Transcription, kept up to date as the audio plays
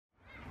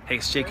Hey,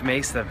 it's Jake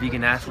Mace, the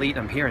vegan athlete.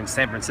 I'm here in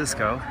San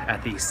Francisco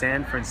at the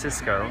San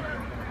Francisco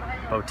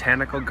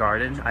Botanical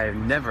Garden. I have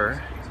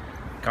never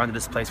gone to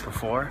this place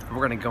before.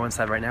 We're gonna go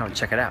inside right now and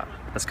check it out.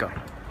 Let's go.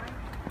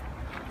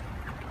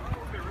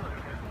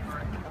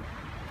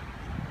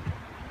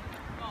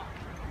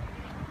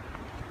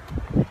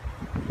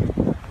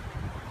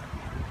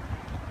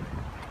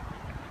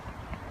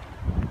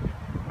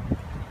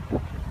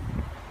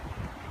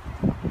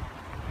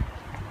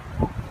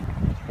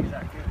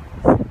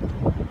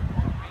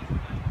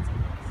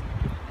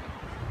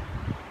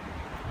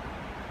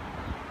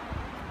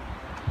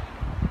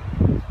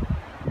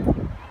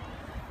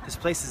 This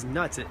place is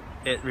nuts.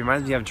 It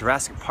reminds me of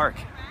Jurassic Park.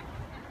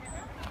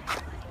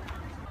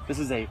 This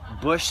is a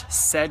bush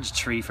sedge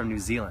tree from New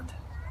Zealand.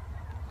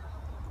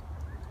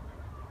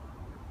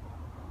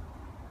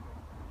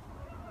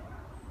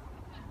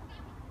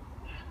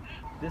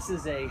 This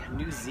is a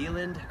New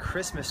Zealand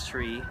Christmas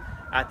tree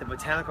at the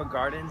Botanical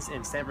Gardens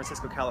in San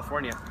Francisco,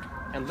 California.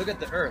 And look at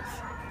the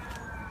earth.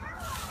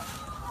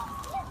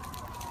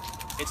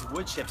 It's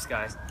wood chips,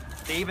 guys.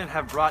 They even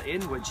have brought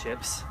in wood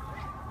chips.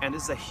 And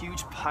this is a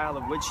huge pile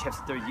of wood chips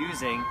that they're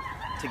using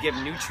to give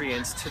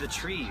nutrients to the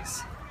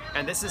trees.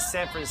 And this is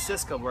San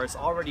Francisco, where it's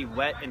already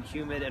wet and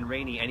humid and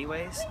rainy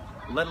anyways,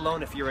 let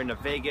alone if you're in a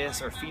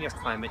Vegas or Phoenix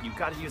climate. You've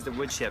got to use the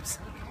wood chips.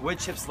 Wood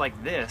chips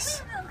like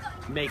this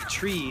make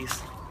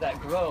trees that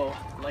grow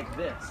like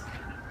this.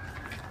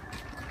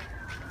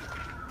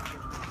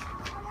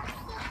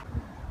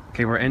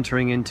 Okay, we're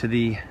entering into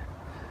the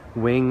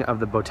wing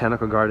of the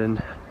Botanical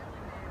Garden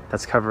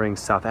that's covering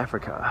South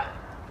Africa.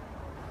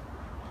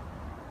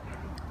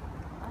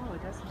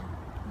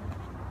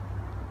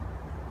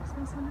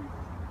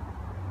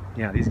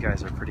 Yeah, these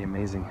guys are pretty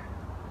amazing.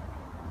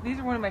 These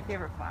are one of my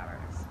favorite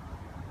flowers.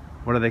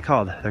 What are they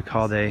called? They're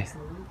called a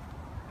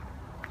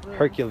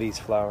Hercules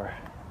flower.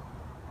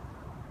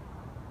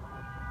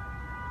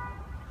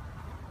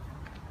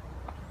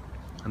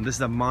 And this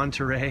is a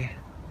Monterey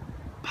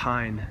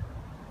pine.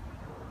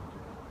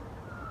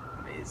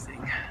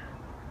 Amazing.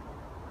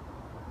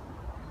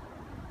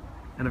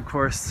 And of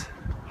course,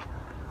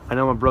 I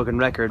know I'm a broken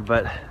record,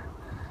 but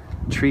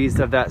trees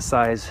of that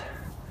size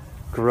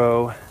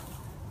grow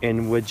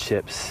in wood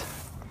chips.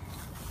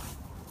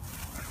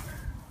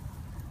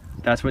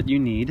 That's what you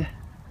need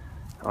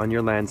on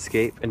your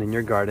landscape and in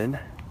your garden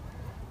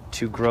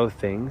to grow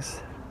things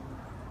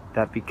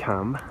that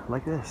become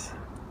like this.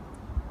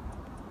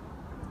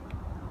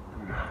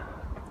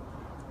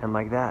 And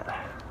like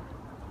that.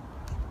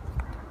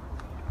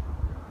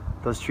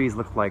 Those trees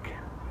look like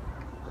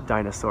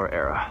dinosaur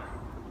era.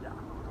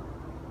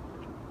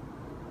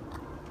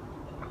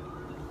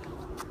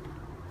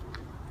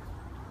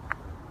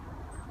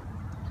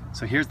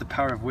 So here's the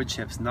power of wood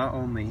chips. Not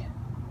only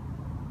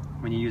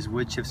when you use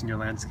wood chips in your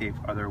landscape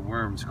are there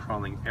worms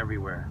crawling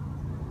everywhere,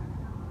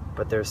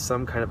 but there's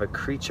some kind of a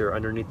creature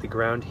underneath the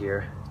ground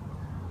here,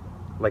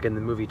 like in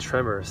the movie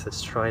Tremors,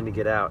 that's trying to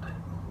get out.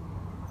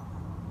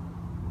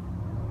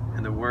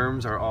 And the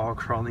worms are all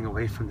crawling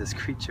away from this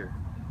creature.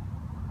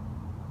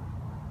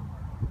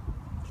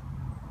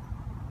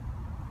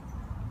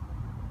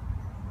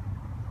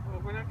 Well,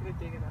 we're not going to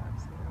dig it up,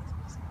 so let's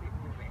just keep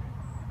moving.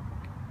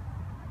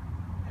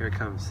 Here it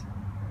comes.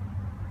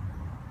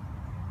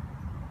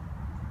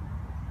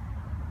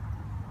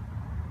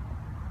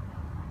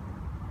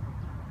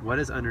 What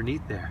is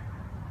underneath there?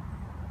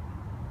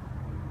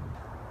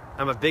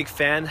 I'm a big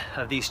fan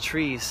of these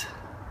trees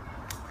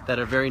that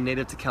are very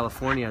native to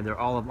California. They're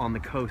all on the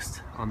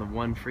coast on the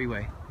 1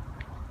 freeway.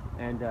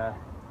 And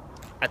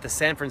at the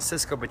San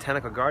Francisco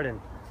Botanical Garden,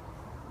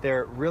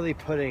 they're really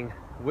putting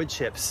wood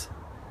chips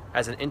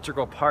as an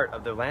integral part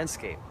of the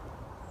landscape.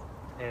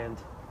 And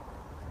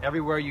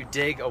everywhere you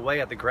dig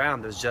away at the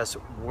ground, there's just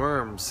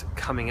worms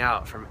coming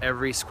out from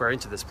every square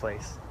inch of this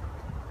place.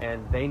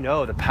 And they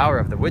know the power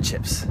of the wood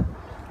chips.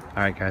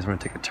 All right, guys, we're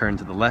gonna take a turn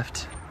to the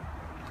left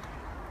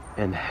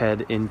and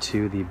head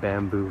into the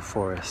bamboo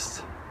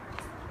forest.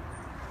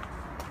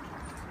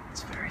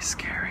 It's very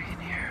scary in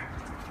here.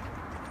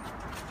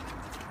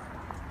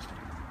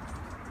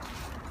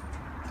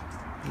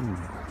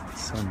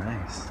 It's so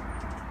nice.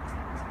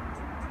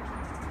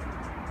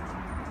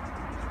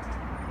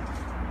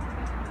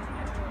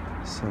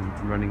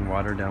 Some running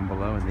water down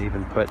below, and they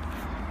even put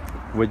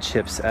wood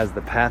chips as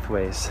the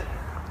pathways.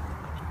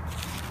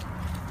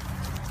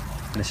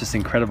 And it's just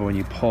incredible when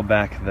you pull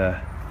back the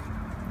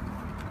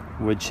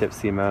wood chips,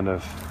 the amount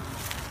of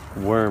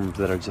worms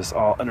that are just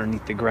all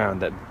underneath the ground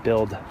that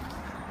build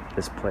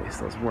this place.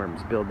 Those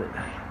worms build it.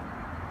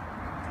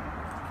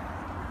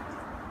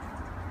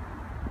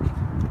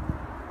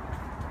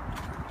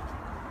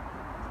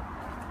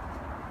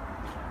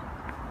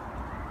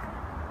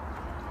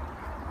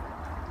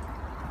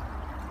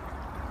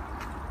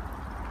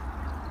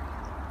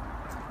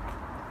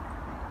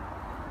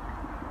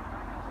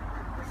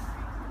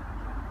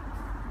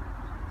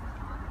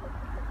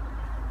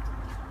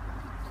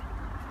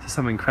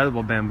 Some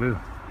incredible bamboo.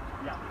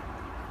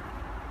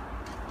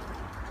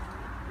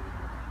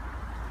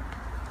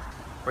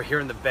 We're here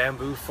in the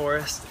bamboo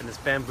forest, and this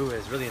bamboo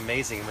is really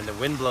amazing. And when the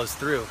wind blows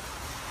through,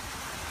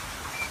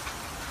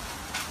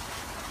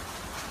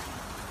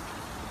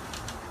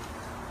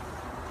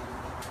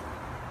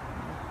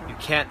 you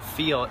can't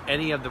feel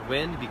any of the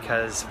wind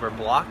because we're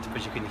blocked,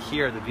 but you can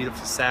hear the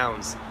beautiful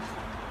sounds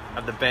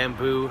of the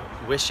bamboo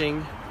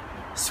wishing,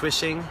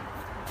 swishing.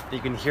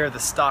 You can hear the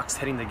stalks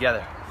hitting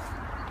together.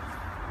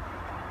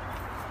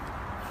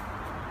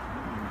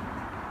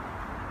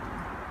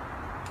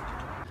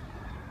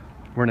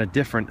 We're in a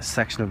different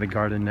section of the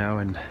garden now,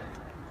 and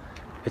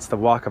it's the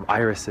walk of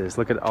irises.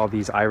 Look at all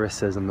these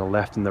irises on the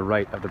left and the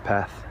right of the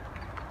path.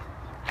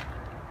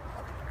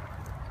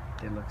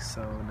 They look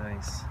so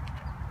nice.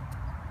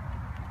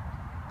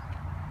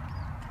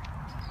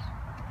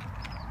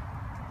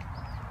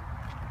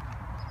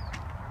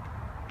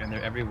 And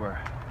they're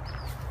everywhere.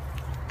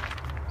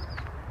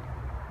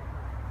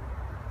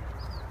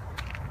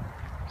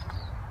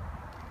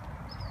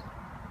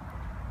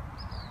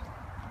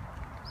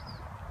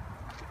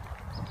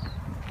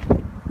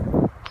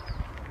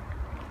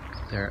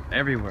 They're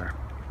everywhere,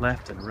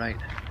 left and right.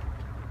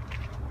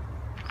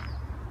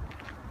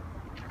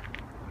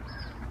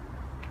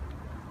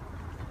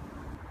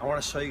 I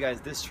want to show you guys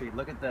this tree.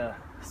 Look at the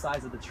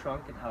size of the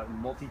trunk and how it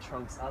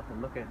multi-trunks up,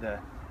 and look at the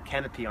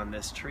canopy on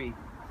this tree.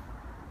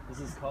 This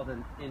is called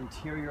an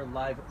interior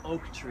live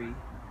oak tree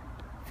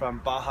from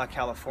Baja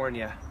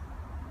California.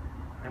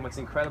 And what's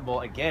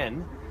incredible,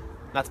 again,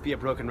 not to be a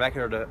broken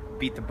record or to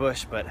beat the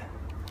bush, but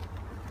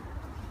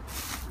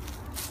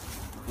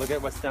look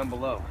at what's down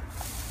below.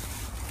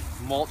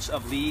 Mulch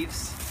of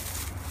leaves,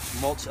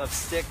 mulch of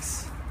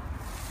sticks,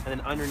 and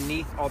then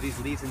underneath all these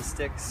leaves and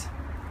sticks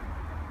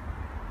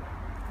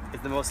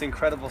is the most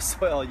incredible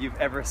soil you've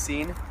ever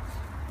seen.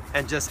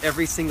 And just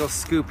every single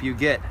scoop you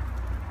get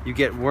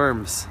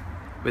worms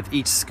with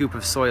each scoop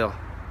of soil.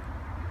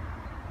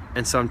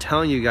 And so I'm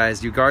telling you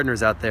guys, you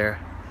gardeners out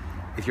there,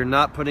 if you're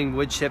not putting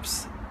wood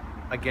chips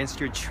against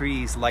your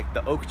trees like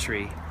the oak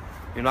tree,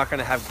 you're not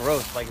gonna have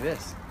growth like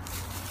this.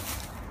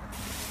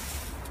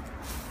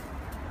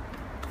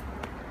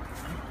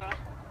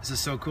 This is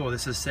so cool.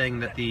 This is saying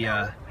that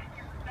the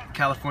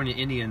California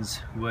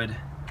Indians would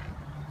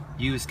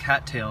use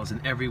cattails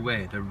in every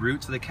way. The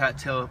roots of the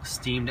cattail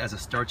steamed as a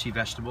starchy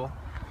vegetable.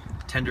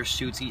 Tender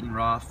shoots eaten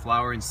raw.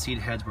 Flower and seed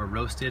heads were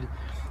roasted.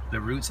 The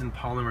roots and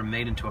pollen were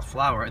made into a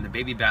flour, and the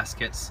baby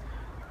baskets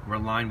were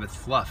lined with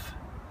fluff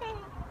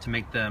to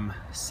make them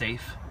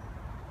safe.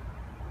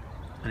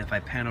 And if I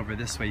pan over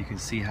this way, you can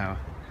see how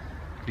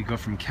we go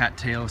from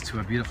cattails to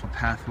a beautiful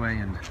pathway,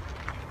 and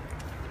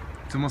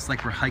it's almost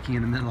like we're hiking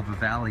in the middle of a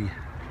valley,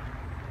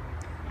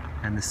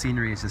 and the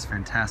scenery is just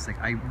fantastic.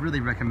 I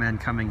really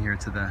recommend coming here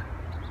to the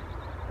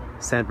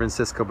San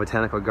Francisco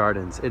Botanical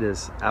Gardens. It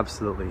is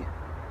absolutely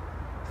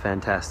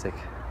fantastic.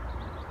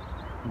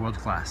 World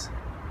class.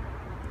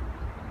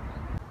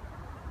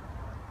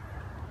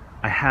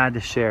 I had to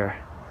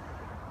share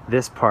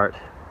this part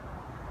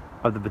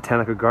of the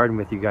Botanical Garden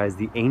with you guys,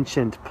 the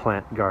Ancient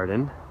Plant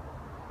Garden.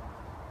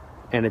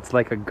 And it's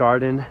like a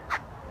garden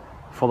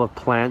full of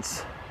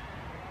plants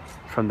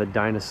from the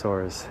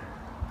dinosaurs.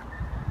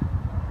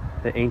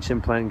 The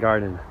Ancient Plant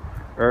Garden.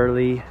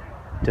 Early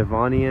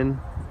Devonian,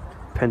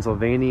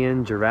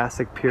 Pennsylvanian,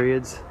 Jurassic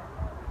periods.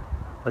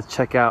 Let's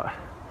check out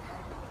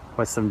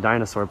what some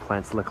dinosaur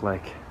plants look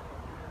like.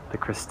 The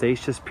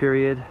Cretaceous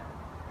period.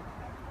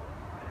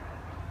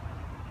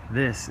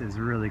 This is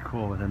really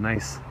cool with a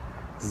nice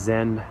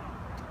Zen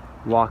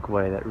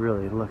walkway that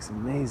really looks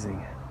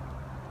amazing.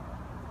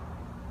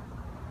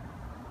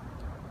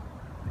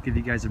 I'll give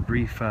you guys a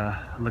brief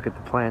look at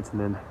the plants, and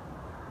then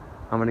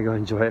I'm gonna go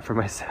enjoy it for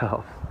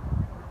myself.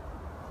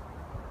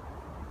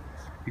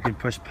 You can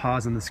push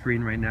pause on the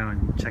screen right now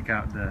and check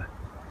out the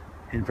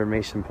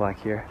information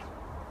plaque here.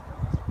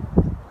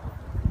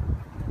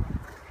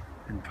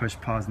 And push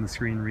pause on the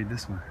screen and read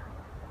this one.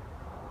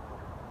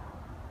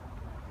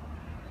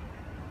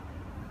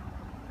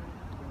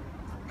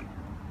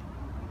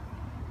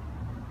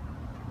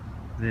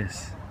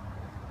 This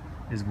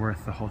is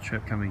worth the whole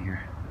trip coming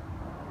here.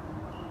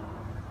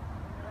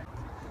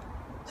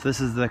 So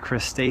this is the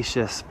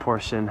Cretaceous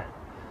portion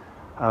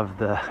of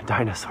the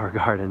dinosaur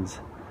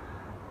gardens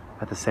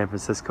at the San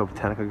Francisco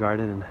Botanical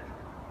Garden, and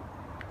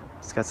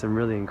it's got some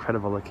really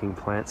incredible looking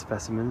plant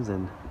specimens,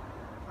 and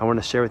I want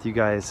to share with you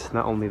guys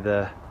not only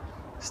the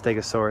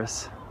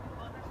Stegosaurus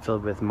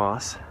filled with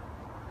moss,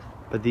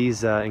 but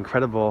these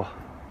incredible,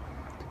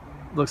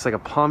 looks like a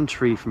palm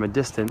tree from a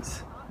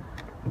distance,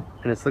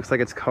 and it looks like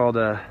it's called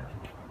a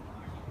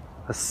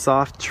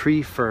soft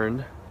tree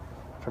fern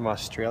from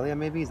Australia,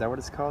 maybe? Is that what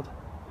it's called?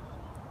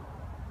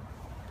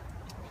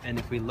 And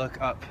if we look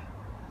up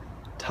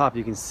top,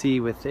 you can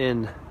see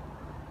within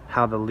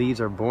how the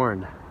leaves are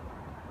born,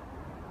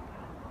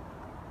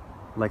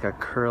 like a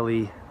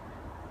curly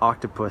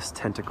octopus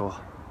tentacle.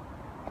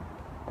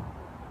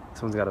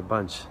 This one's got a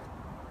bunch.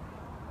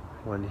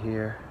 One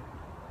here,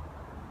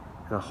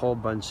 and a whole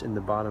bunch in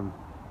the bottom.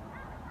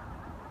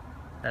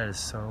 That is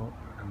so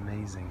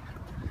amazing.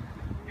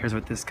 Here's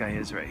what this guy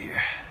is right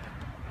here.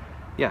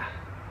 Yeah,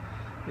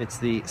 It's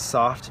the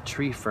soft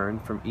tree fern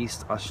from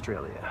East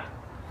Australia.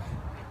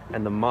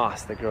 And the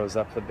moss that grows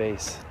up the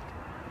base.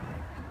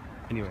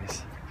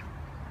 Anyways,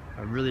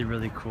 a really,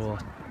 really cool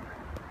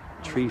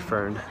tree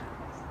fern.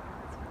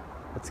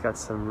 It's got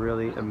some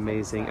really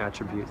amazing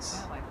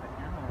attributes.